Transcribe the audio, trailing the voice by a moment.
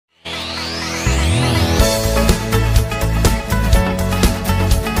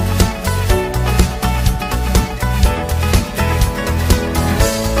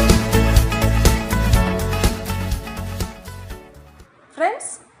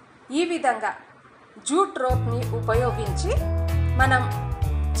ఈ విధంగా జూట్ రోప్ని ఉపయోగించి మనం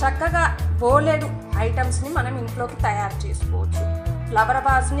చక్కగా బోలెడు ఐటమ్స్ని మనం ఇంట్లోకి తయారు చేసుకోవచ్చు. ఫ్లవర్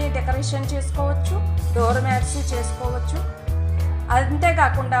వాజ్ని డెకరేషన్ చేసుకోవచ్చు, డోర్ మ్యాట్స్ చేసుకోవచ్చు.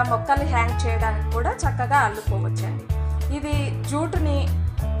 అంతేకాకుండా మొక్కలు హ్యాంగ్ చేయడానికి కూడా చక్కగా అల్లుకోవచ్చు అండి. ఇది జూటుని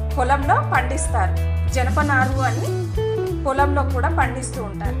పొలంలో పండిస్తారు. జనపనారు అని పొలంలో కూడా పండిస్తూ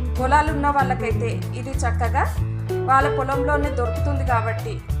ఉంటారు. పొలాలు ఉన్న వాళ్ళకైతే ఇది చక్కగా వాళ్ళ పొలంలోనే దొరుకుతుంది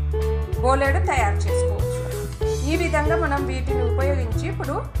కాబట్టి బోలెడు తయారు చేసుకోవచ్చు. ఈ విధంగా మనం వీటిని ఉపయోగించి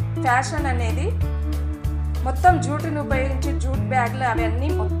ఇప్పుడు ఫ్యాషన్ అనేది మొత్తం జూటుని ఉపయోగించి జూట్ బ్యాగ్లు అవన్నీ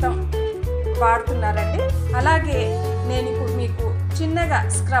మొత్తం వాడుతున్నారండి. అలాగే నేను ఇప్పుడు మీకు చిన్నగా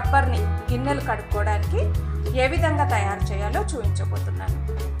స్క్రబ్బర్ని గిన్నెలు కడుక్కోవడానికి ఏ విధంగా తయారు చేయాలో చూపించబోతున్నాను.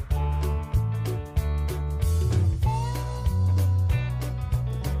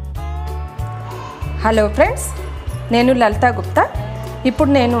 హలో ఫ్రెండ్స్, నేను లలిత గుప్తా.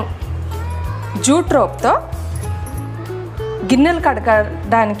 ఇప్పుడు నేను జూట్ రోప్తో గిన్నెలు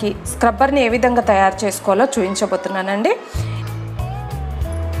కడగడానికి స్క్రబ్బర్ని ఏ విధంగా తయారు చేసుకోవాలో చూపించబోతున్నానండి.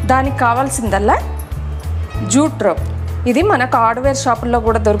 దానికి కావాల్సిందల్లా జూట్ రోప్. ఇది మనకు హార్డ్వేర్ షాపుల్లో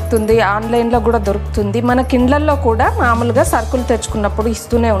కూడా దొరుకుతుంది, ఆన్లైన్లో కూడా దొరుకుతుంది. మన కిండ్లల్లో కూడా మామూలుగా సరుకులు తెచ్చుకున్నప్పుడు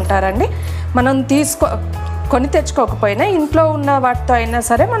ఇస్తూనే ఉంటారండి. మనం కొని తెచ్చుకోకపోయినా ఇంట్లో ఉన్న వాటితో అయినా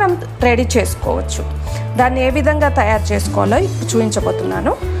సరే మనం రెడీ చేసుకోవచ్చు. దాన్ని ఏ విధంగా తయారు చేసుకోవాలో ఇప్పుడు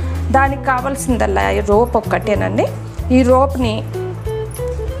చూపించబోతున్నాను. దానికి కావాల్సిందల్లా రోప్ ఒక్కటేనండి. ఈ రోప్ని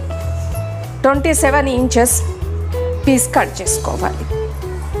 27 ఇంచెస్ పీస్ కట్ చేసుకోవాలి.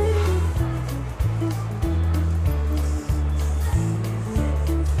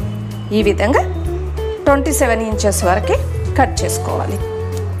 ఈ విధంగా 27 ఇంచెస్ వరకు కట్ చేసుకోవాలి.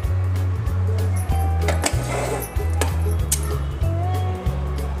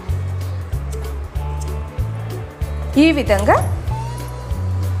 ఈ విధంగా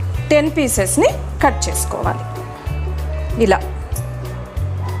 10 పీసెస్ని కట్ చేసుకోవాలి. ఇలా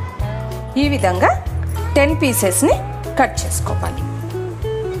ఈ విధంగా 10 పీసెస్ని కట్ చేసుకోవాలి.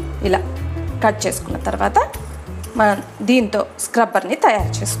 ఇలా కట్ చేసుకున్న తర్వాత మనం దీంతో స్క్రబ్బర్ని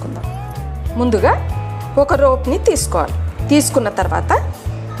తయారు చేసుకుందాం. ముందుగా ఒక రోప్ని తీసుకోవాలి. తీసుకున్న తర్వాత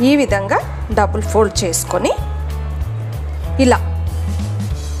ఈ విధంగా డబుల్ ఫోల్డ్ చేసుకొని ఇలా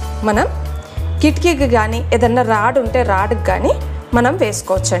మనం కిటికీకి కానీ ఏదన్నా రాడ్ ఉంటే రాడ్కి కానీ మనం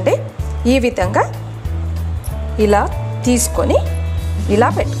వేసుకోవచ్చండి. ఈ విధంగా ఇలా తీసుకొని ఇలా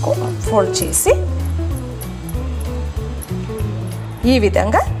పెట్టుకోవాలి. ఫోల్డ్ చేసి ఈ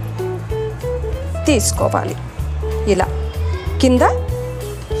విధంగా తీసుకోవాలి. ఇలా కింద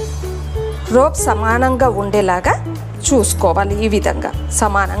రోప్ సమానంగా ఉండేలాగా చూసుకోవాలి. ఈ విధంగా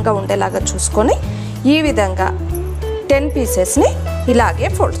సమానంగా ఉండేలాగా చూసుకొని ఈ విధంగా 10 పీసెస్ని ఇలాగే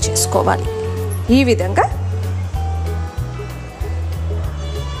ఫోల్డ్ చేసుకోవాలి. ఈ విధంగా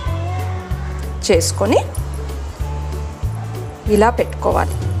చేసుకొని ఇలా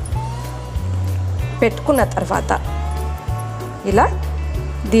పెట్టుకోవాలి. పెట్టుకున్న తర్వాత ఇలా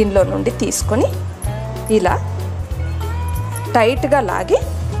దీనిలో నుండి తీసుకొని ఇలా టైట్గా లాగి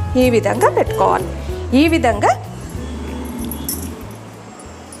ఈ విధంగా పెట్టుకోవాలి. ఈ విధంగా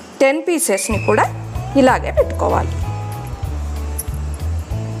 10 పీసెస్ని కూడా ఇలాగే పెట్టుకోవాలి.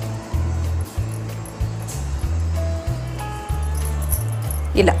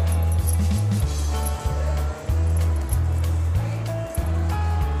 ఇలా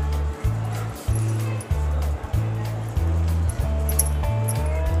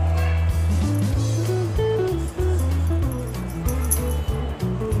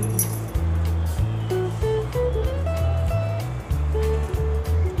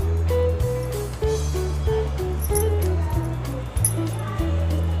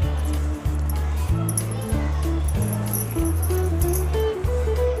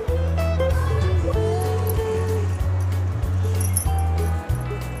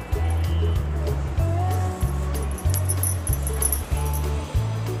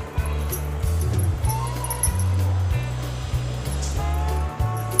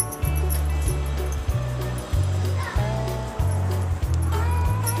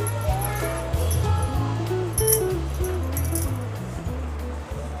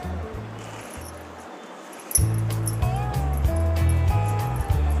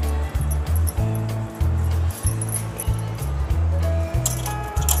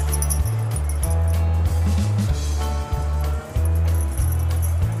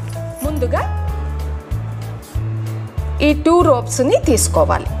ముందుగా ఈ 2 రోప్స్ని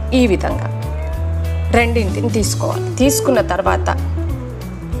తీసుకోవాలి. ఈ విధంగా రెండింటిని తీసుకోవాలి. తీసుకున్న తర్వాత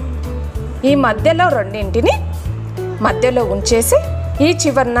ఈ మధ్యలో రెండింటిని మధ్యలో ఉంచేసి ఈ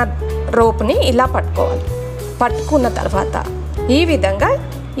చివరన రోప్ని ఇలా పట్టుకోవాలి. పట్టుకున్న తర్వాత ఈ విధంగా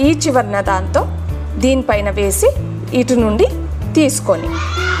ఈ చివరన దాంతో దీనిపైన వేసి ఇటు నుండి తీసుకొని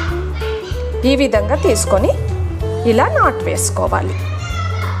ఈ విధంగా తీసుకొని ఇలా నాట్ వేసుకోవాలి.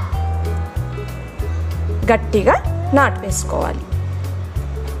 గట్టిగా నాట్ వేసుకోవాలి.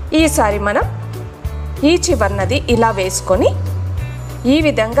 ఈసారి మనం ఈ చివరనది ఇలా వేసుకొని ఈ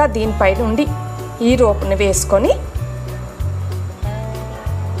విధంగా దీనిపై నుండి ఈ రోపుని వేసుకొని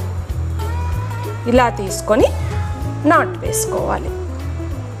ఇలా తీసుకొని నాట్ వేసుకోవాలి.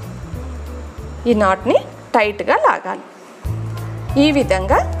 ఈ నాట్ని టైట్గా లాగాలి. ఈ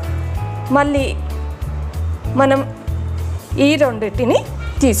విధంగా మళ్ళీ మనం ఈ రెండింటిని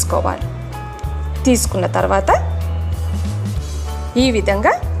తీసుకోవాలి. తీసుకున్న తర్వాత ఈ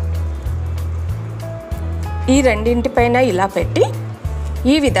విధంగా ఈ రెండింటిపైన ఇలా పెట్టి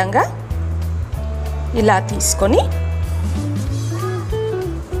ఈ విధంగా ఇలా తీసుకొని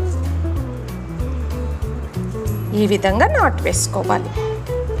ఈ విధంగా నాట్ వేసుకోవాలి.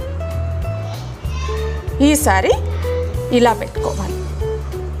 ఈసారి ఇలా పెట్టుకోవాలి.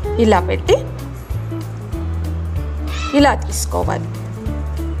 ఇలా పెట్టి ఇలా తీసుకోవాలి.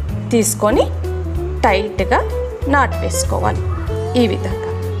 తీసుకొని టైట్గా నాట్ వేసుకోవాలి. ఈ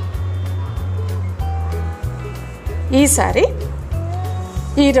విధంగా ఈసారి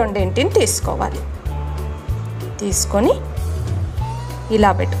ఈ రెండింటిని తీసుకోవాలి. తీసుకొని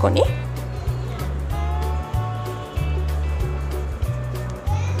ఇలా పెట్టుకొని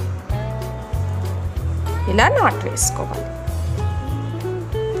ఇలా నాట్ వేసుకోవాలి.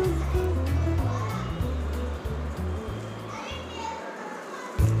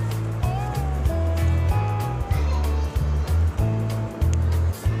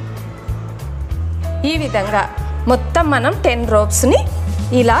 ఈ విధంగా మొత్తం మనం 10 రోప్స్ని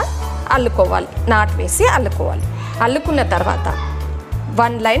ఇలా అల్లుకోవాలి. నాట్ వేసి అల్లుకోవాలి. అల్లుకున్న తర్వాత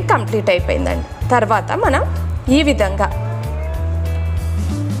 1 లైన్ కంప్లీట్ అయిపోయిందండి. తర్వాత మనం ఈ విధంగా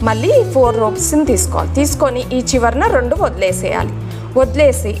మళ్ళీ 4 రోప్స్ని తీసుకోవాలి. తీసుకొని ఈ చివరన 2 వదిలేసేయాలి.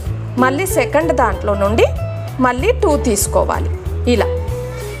 వదిలేసి మళ్ళీ సెకండ్ దాంట్లో నుండి మళ్ళీ 2 తీసుకోవాలి. ఇలా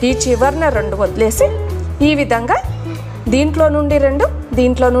ఈ చివరన 2 వదిలేసి ఈ విధంగా దీంట్లో నుండి 2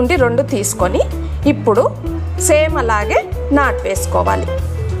 దీంట్లో నుండి 2 తీసుకొని ఇప్పుడు సేమ్ అలాగే నాట్ వేసుకోవాలి.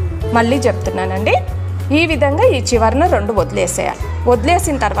 మళ్ళీ చెప్తున్నానండి. ఈ విధంగా ఈ చివరన 2 వదిలేసేయాలి.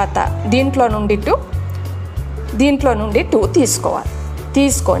 వదిలేసిన తర్వాత దీంట్లో నుండి 2 తీసుకోవాలి.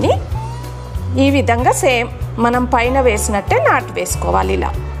 తీసుకొని ఈ విధంగా సేమ్ మనం పైన వేసినట్టే నాట్ వేసుకోవాలి.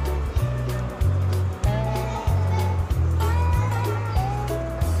 ఇలా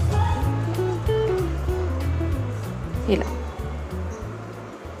ఇలా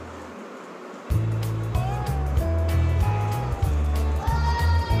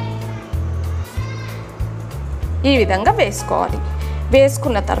ఈ విధంగా వేసుకోవాలి.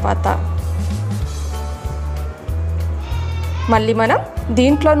 వేసుకున్న తర్వాత మళ్ళీ మనం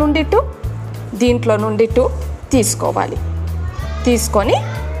దీంట్లో నుండి 2 తీసుకోవాలి. తీసుకొని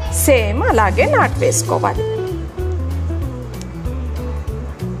సేమ్ అలాగే నాట్ వేసుకోవాలి.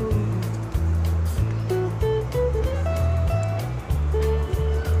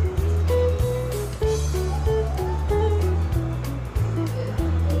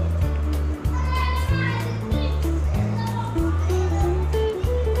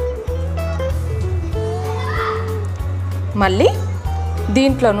 మళ్ళీ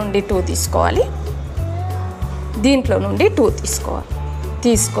దీంట్లో నుండి 2 తీసుకోవాలి. దీంట్లో నుండి 2 తీసుకోవాలి.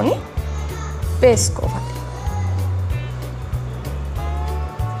 తీసుకొని వేసుకోవాలి.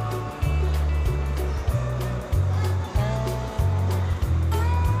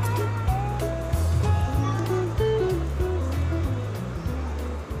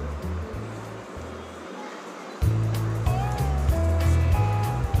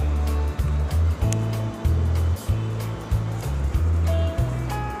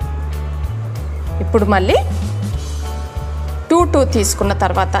 ఇప్పుడు మళ్ళీ 2 తీసుకున్న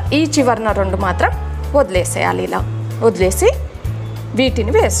తర్వాత ఈ చివరన 2 మాత్రం వదిలేసేయాలి. ఇలా వదిలేసి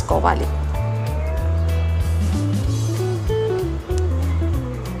వీటిని వేసుకోవాలి.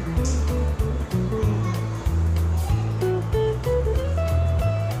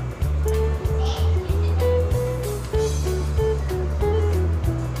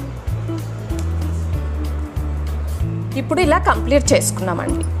 ఇప్పుడు ఇలా కంప్లీట్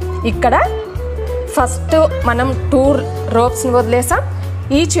చేసుకున్నామండి. ఇక్కడ ఫస్ట్ మనం 2 రోప్స్ని వదిలేసాం.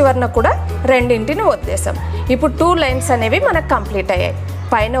 ఈ చివరన కూడా 2 వదిలేసాం. ఇప్పుడు 2 లైన్స్ అనేవి మనకు కంప్లీట్ అయ్యాయి.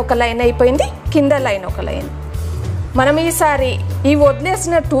 పైన ఒక లైన్ అయిపోయింది, కింద లైన్ ఒక లైన్. మనం ఈసారి ఈ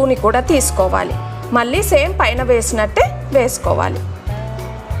వదిలేసిన 2ని కూడా తీసుకోవాలి. మళ్ళీ సేమ్ పైన వేసినట్టే వేసుకోవాలి.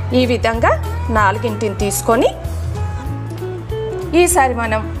 ఈ విధంగా 4 తీసుకొని ఈసారి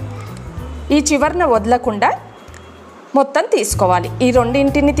మనం ఈ చివరన వదలకుండా మొత్తం తీసుకోవాలి. ఈ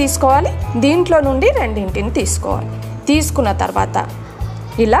రెండింటిని తీసుకోవాలి, దీంట్లో నుండి రెండింటిని తీసుకోవాలి. తీసుకున్న తర్వాత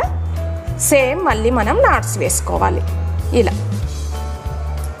ఇలా సేమ్ మళ్ళీ మనం నాట్స్ వేసుకోవాలి. ఇలా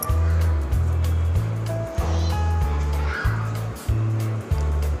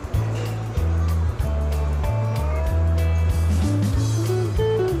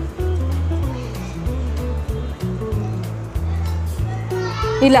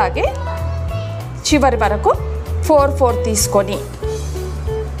ఇలాగే చివరి వరకు 4 తీసుకొని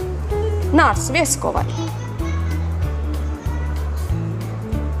నాట్స్ వేసుకోవాలి.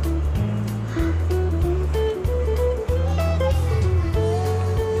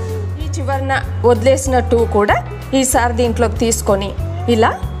 ఈ చివరన వదిలేసిన 2 కూడా ఈసారి దీంట్లోకి తీసుకొని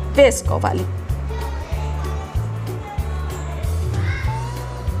ఇలా వేసుకోవాలి.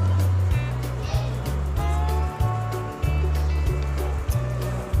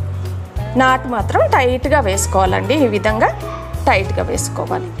 నాట్ మాత్రం టైట్గా వేసుకోవాలండి. ఈ విధంగా టైట్గా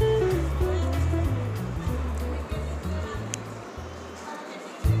వేసుకోవాలి.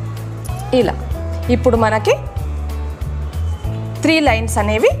 ఇలా ఇప్పుడు మనకి 3 లైన్స్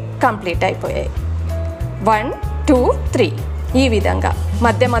అనేవి కంప్లీట్ అయిపోయాయి. 1 2 3 ఈ విధంగా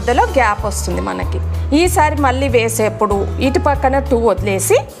మధ్య మధ్యలో గ్యాప్ వస్తుంది మనకి. ఈసారి మళ్ళీ వేసేప్పుడు ఇటు పక్కన 2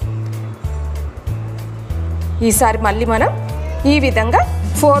 వదిలేసి ఈసారి మళ్ళీ మనం ఈ విధంగా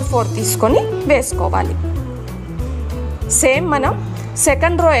 4 తీసుకొని వేసుకోవాలి. సేమ్ మనం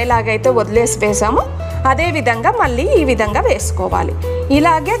సెకండ్ రో ఎలాగైతే వదిలేసి వేసామో అదే విధంగా మళ్ళీ ఈ విధంగా వేసుకోవాలి.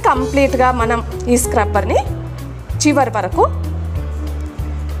 ఇలాగే కంప్లీట్గా మనం ఈ స్క్రబ్బర్ని చివరి వరకు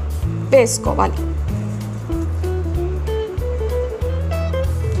వేసుకోవాలి.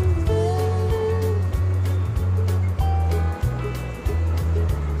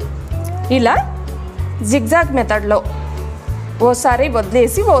 ఇలా జిగ్జాగ్ మెథడ్లో ఓసారి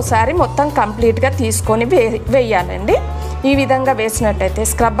వదిలేసి ఓసారి మొత్తం కంప్లీట్గా తీసుకొని వేయాలండి. ఈ విధంగా వేసినట్టయితే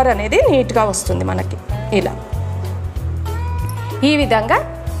స్క్రబ్బర్ అనేది నీట్గా వస్తుంది మనకి. ఇలా ఈ విధంగా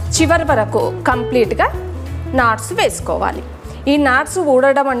చివరి వరకు కంప్లీట్గా నాట్స్ వేసుకోవాలి. ఈ నాట్స్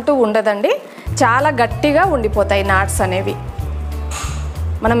ఊడడం అంటూ ఉండదండి, చాలా గట్టిగా ఉండిపోతాయి నాట్స్ అనేవి.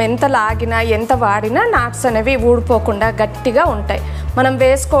 మనం ఎంత లాగినా ఎంత వాడినా నాట్స్ అనేవి ఊడిపోకుండా గట్టిగా ఉంటాయి. మనం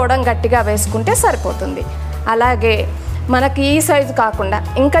వేసుకోవడం గట్టిగా వేసుకుంటే సరిపోతుంది. అలాగే మనకి ఈ సైజు కాకుండా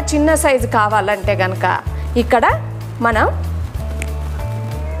ఇంకా చిన్న సైజు కావాలంటే కనుక ఇక్కడ మనం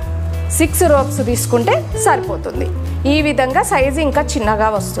 6 రోప్స్ తీసుకుంటే సరిపోతుంది. ఈ విధంగా సైజు ఇంకా చిన్నగా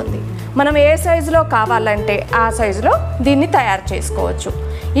వస్తుంది. మనం ఏ సైజులో కావాలంటే ఆ సైజులో దీన్ని తయారు చేసుకోవచ్చు.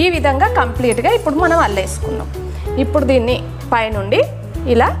 ఈ విధంగా కంప్లీట్గా ఇప్పుడు మనం అల్లేసుకున్నాం. ఇప్పుడు దీన్ని పైనుండి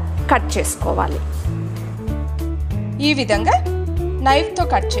ఇలా కట్ చేసుకోవాలి. ఈ విధంగా నైఫ్తో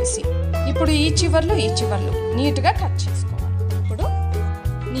కట్ చేసి ఇప్పుడు ఈ చివర్లు నీట్గా కట్ చేసుకోవాలి. ఇప్పుడు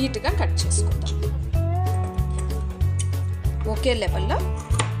నీట్గా కట్ చేసుకుందాం. ఒకే లెవెల్లో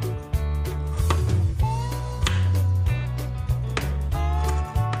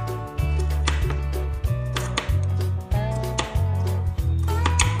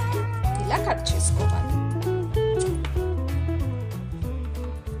ఇలా కట్ చేసుకోవాలి.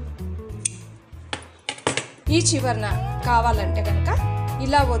 ఈ చివరన కావాలంటే కనుక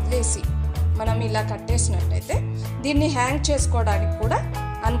ఇలా వదిలేసి మనం ఇలా కట్టేసినట్టయితే దీన్ని హ్యాంగ్ చేసుకోవడానికి కూడా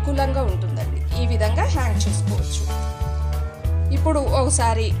అనుకూలంగా ఉంటుందండి. ఈ విధంగా హ్యాంగ్ చేసుకోవచ్చు. ఇప్పుడు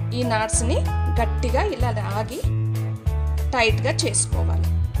ఒకసారి ఈ నాట్స్ని గట్టిగా ఇలా ఆగి టైట్గా చేసుకోవాలి.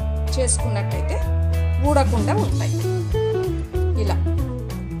 చేసుకున్నట్టయితే ఊడకుండా ఉంటాయి. ఇలా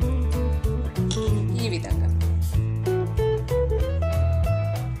ఈ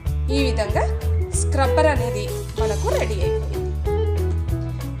విధంగా స్క్రబ్బర్ అనేది మనకు రెడీ అయిపోయింది.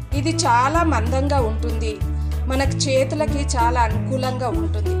 ఇది చాలా మందంగా ఉంటుంది, మనకు చేతులకి చాలా అనుకూలంగా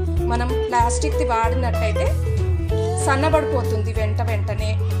ఉంటుంది. మనం ప్లాస్టిక్ది వాడినట్టయితే సన్నబడిపోతుంది, వెంటనే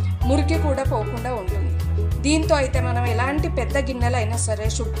మురికి కూడా పోకుండా ఉంటుంది. దీంతో అయితే మనం ఎలాంటి పెద్ద గిన్నెలైనా సరే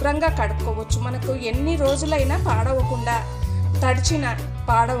శుభ్రంగా కడుక్కోవచ్చు. మనకు ఎన్ని రోజులైనా పాడవకుండా, తడిచిన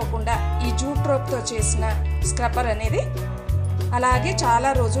పాడవకుండా ఈ జూట్ రోప్తో చేసిన స్క్రబ్బర్ అనేది అలాగే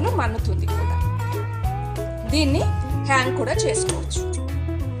చాలా రోజులు మన్నుతుంది కూడా. దీన్ని హ్యాంగ్ కూడా చేసుకోవచ్చు.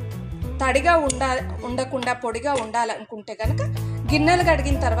 తడిగా ఉండకుండా పొడిగా ఉండాలనుకుంటే కనుక గిన్నెలు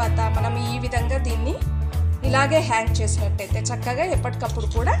కడిగిన తర్వాత మనం ఈ విధంగా దీన్ని ఇలాగే హ్యాంగ్ చేసినట్టయితే చక్కగా ఎప్పటికప్పుడు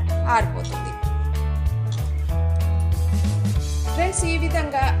కూడా ఆరిపోతుంది. ఫ్రెండ్స్, ఈ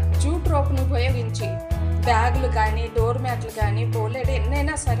విధంగా జూట్ రోప్ను ఉపయోగించి బ్యాగులు కానీ, డోర్ మ్యాట్లు కానీ, బోలెడు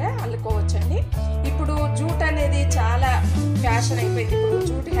ఎన్నైనా సరే అల్లుకోవచ్చండి. ఇప్పుడు జూట్ అనేది చాలా ఫ్యాషన్ అయిపోయింది. ఇప్పుడు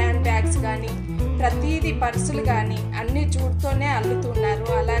జూట్ హ్యాండ్ బ్యాగ్స్ కానీ, ప్రతిదీ పర్సులు కానీ అన్ని జూట్తోనే అల్లుతున్నారు.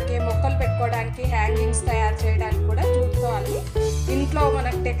 అలాగే మొక్కలు పెట్టుకోవడానికి హ్యాంగింగ్స్ తయారు చేయడానికి కూడా జూట్తో అల్లి ఇంట్లో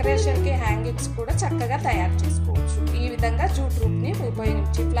మనకు డెకరేషన్కి హ్యాంగింగ్స్ కూడా చక్కగా తయారు చేసుకోవచ్చు. ఈ విధంగా జూట్ రూట్ని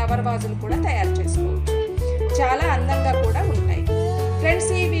ఉపయోగించి ఫ్లవర్ వాజులు కూడా తయారు చేసుకోవచ్చు. చాలా అందంగా కూడా ఉంటాయి. ఫ్రెండ్స్,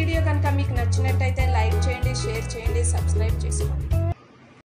 ఈ వీడియో కనుక మీకు నచ్చినట్టయితే లైక్ చేయండి, షేర్ చేయండి, సబ్స్క్రైబ్ చేసుకోండి.